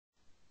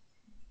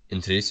In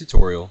today's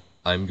tutorial,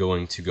 I'm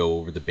going to go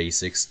over the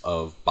basics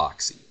of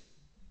Boxee.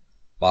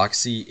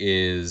 Boxee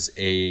is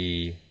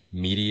a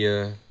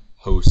media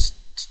host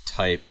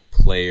type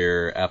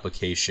player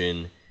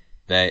application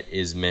that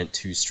is meant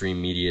to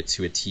stream media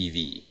to a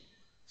TV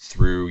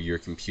through your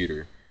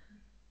computer.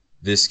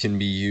 This can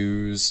be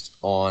used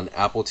on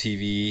Apple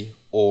TV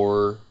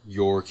or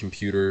your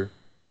computer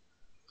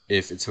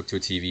if it's hooked to a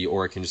TV,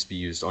 or it can just be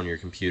used on your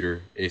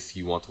computer if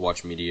you want to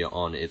watch media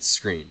on its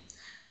screen.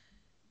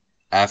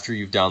 After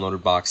you've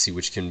downloaded Boxee,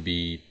 which can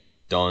be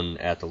done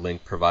at the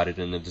link provided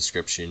in the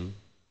description,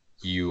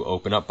 you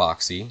open up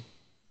Boxee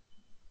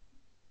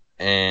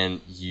and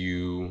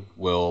you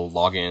will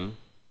log in.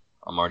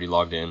 I'm already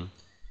logged in.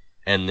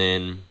 And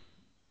then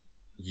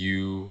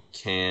you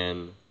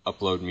can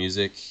upload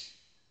music,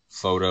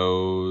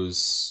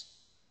 photos,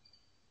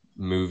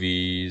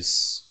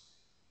 movies,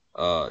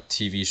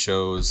 TV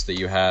shows that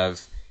you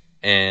have,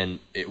 and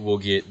it will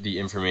get the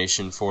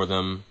information for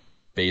them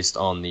based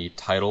on the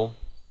title.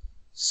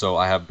 So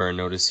I have Burn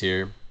Notice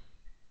here,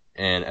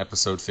 and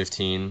episode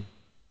 15,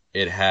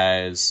 it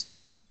has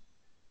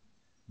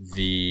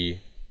the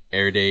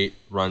air date,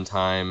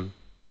 runtime,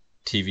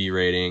 TV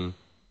rating,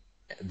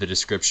 the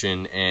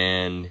description,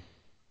 and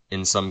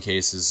in some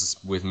cases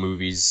with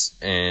movies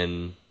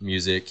and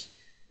music,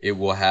 it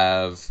will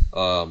have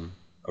a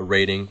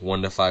rating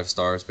 1 to 5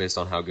 stars based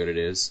on how good it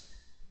is.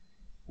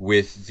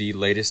 With the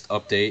latest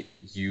update,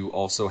 you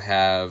also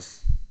have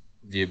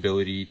the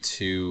ability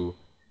to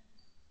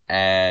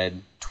add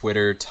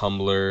Twitter,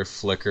 Tumblr,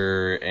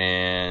 Flickr,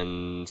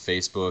 and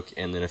Facebook,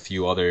 and then a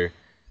few other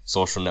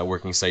social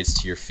networking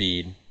sites to your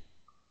feed,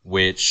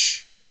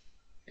 which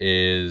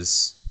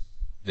is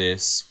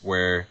this,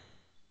 where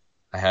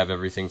I have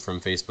everything from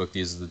Facebook.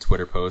 These are the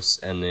Twitter posts,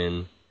 and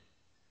then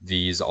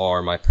these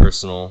are my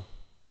personal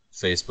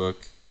Facebook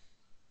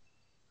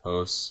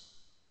posts,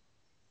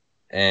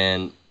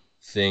 and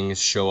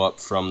things show up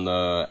from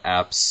the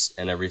apps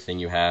and everything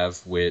you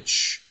have,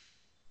 which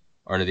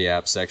under the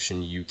app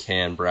section you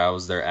can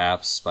browse their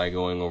apps by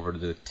going over to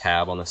the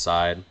tab on the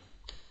side.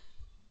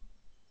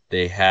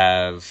 They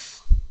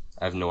have,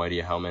 I have no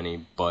idea how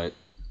many, but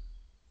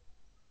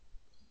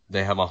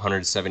they have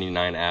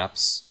 179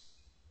 apps,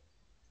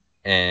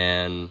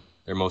 and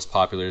their most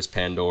popular is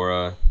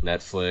Pandora,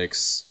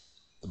 Netflix,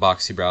 the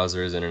Boxee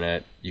browser is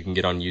internet. You can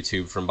get on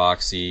YouTube from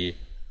Boxee.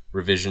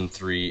 Revision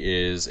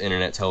 3 is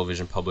internet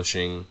television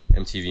publishing,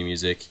 MTV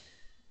Music.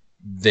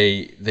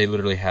 They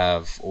literally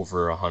have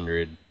over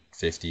 150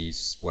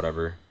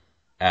 whatever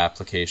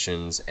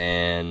applications,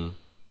 and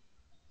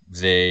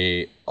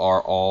they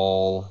are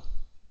all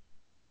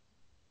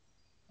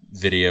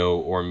video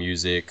or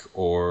music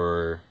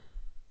or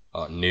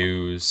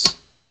news.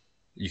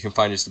 You can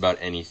find just about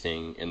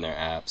anything in their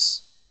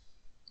apps.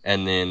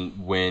 And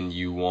then when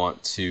you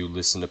want to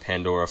listen to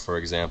Pandora, for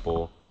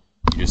example,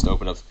 you just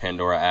open up the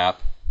Pandora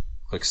app,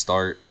 click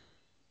start,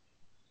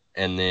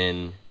 and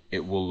then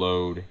it will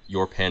load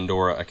your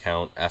Pandora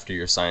account after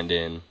you're signed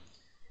in.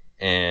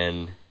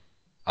 And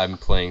I'm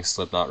playing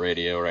Slipknot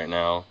Radio right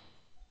now,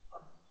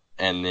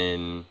 and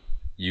then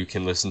you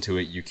can listen to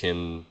it. You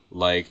can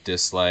like,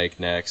 dislike,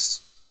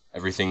 next,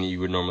 everything that you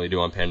would normally do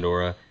on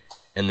Pandora.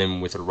 And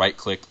then with a right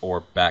click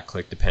or back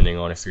click, depending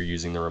on if you're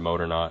using the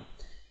remote or not,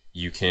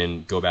 you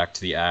can go back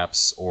to the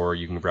apps, or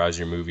you can browse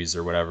your movies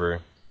or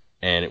whatever,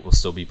 and it will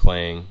still be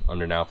playing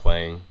under Now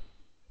Playing.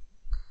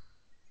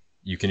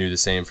 You can do the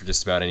same for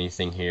just about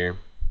anything here.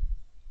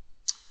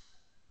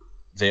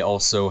 They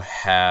also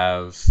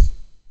have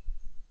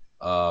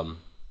a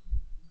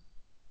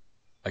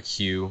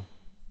queue,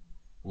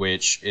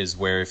 which is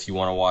where if you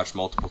want to watch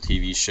multiple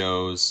TV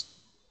shows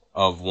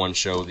of one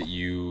show that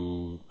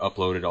you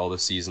uploaded all the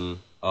season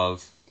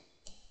of,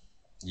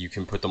 you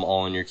can put them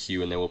all in your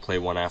queue and they will play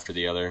one after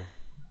the other,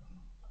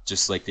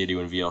 just like they do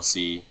in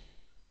VLC.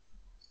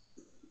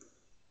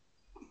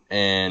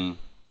 And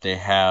they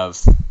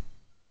have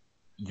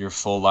your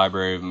full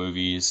library of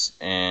movies,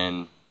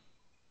 and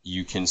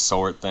you can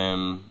sort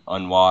them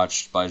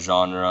unwatched by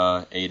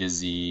genre, A to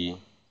Z.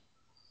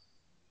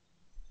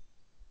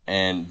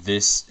 And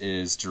this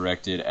is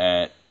directed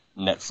at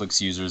Netflix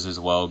users as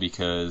well,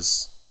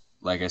 because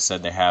like I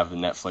said, they have the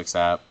Netflix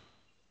app,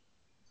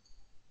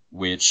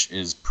 which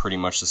is pretty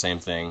much the same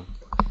thing.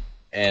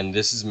 And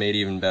this is made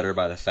even better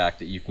by the fact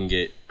that you can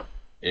get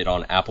it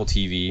on Apple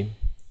TV,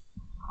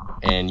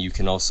 and you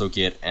can also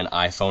get an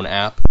iPhone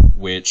app,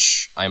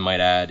 which I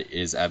might add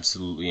is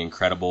absolutely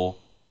incredible.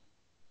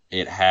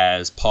 It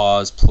has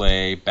pause,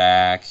 play,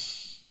 back,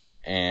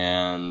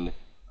 and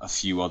a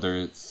few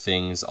other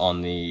things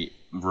on the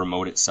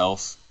remote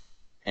itself,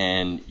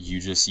 and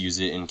you just use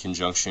it in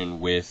conjunction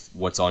with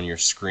what's on your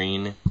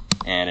screen,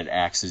 and it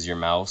acts as your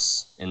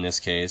mouse in this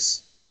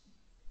case.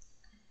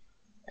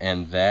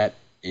 And that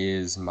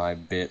is my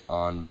bit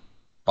on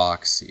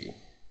Boxee.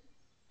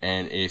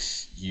 And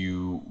if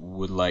you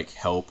would like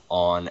help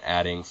on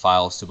adding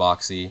files to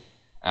Boxee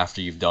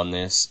after you've done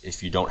this,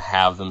 if you don't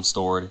have them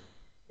stored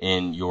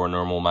in your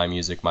normal My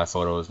Music, My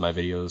Photos, My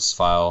Videos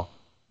file,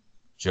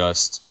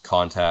 just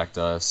contact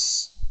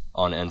us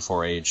on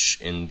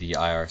N4H in the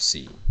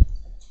IRC.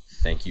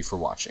 Thank you for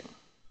watching.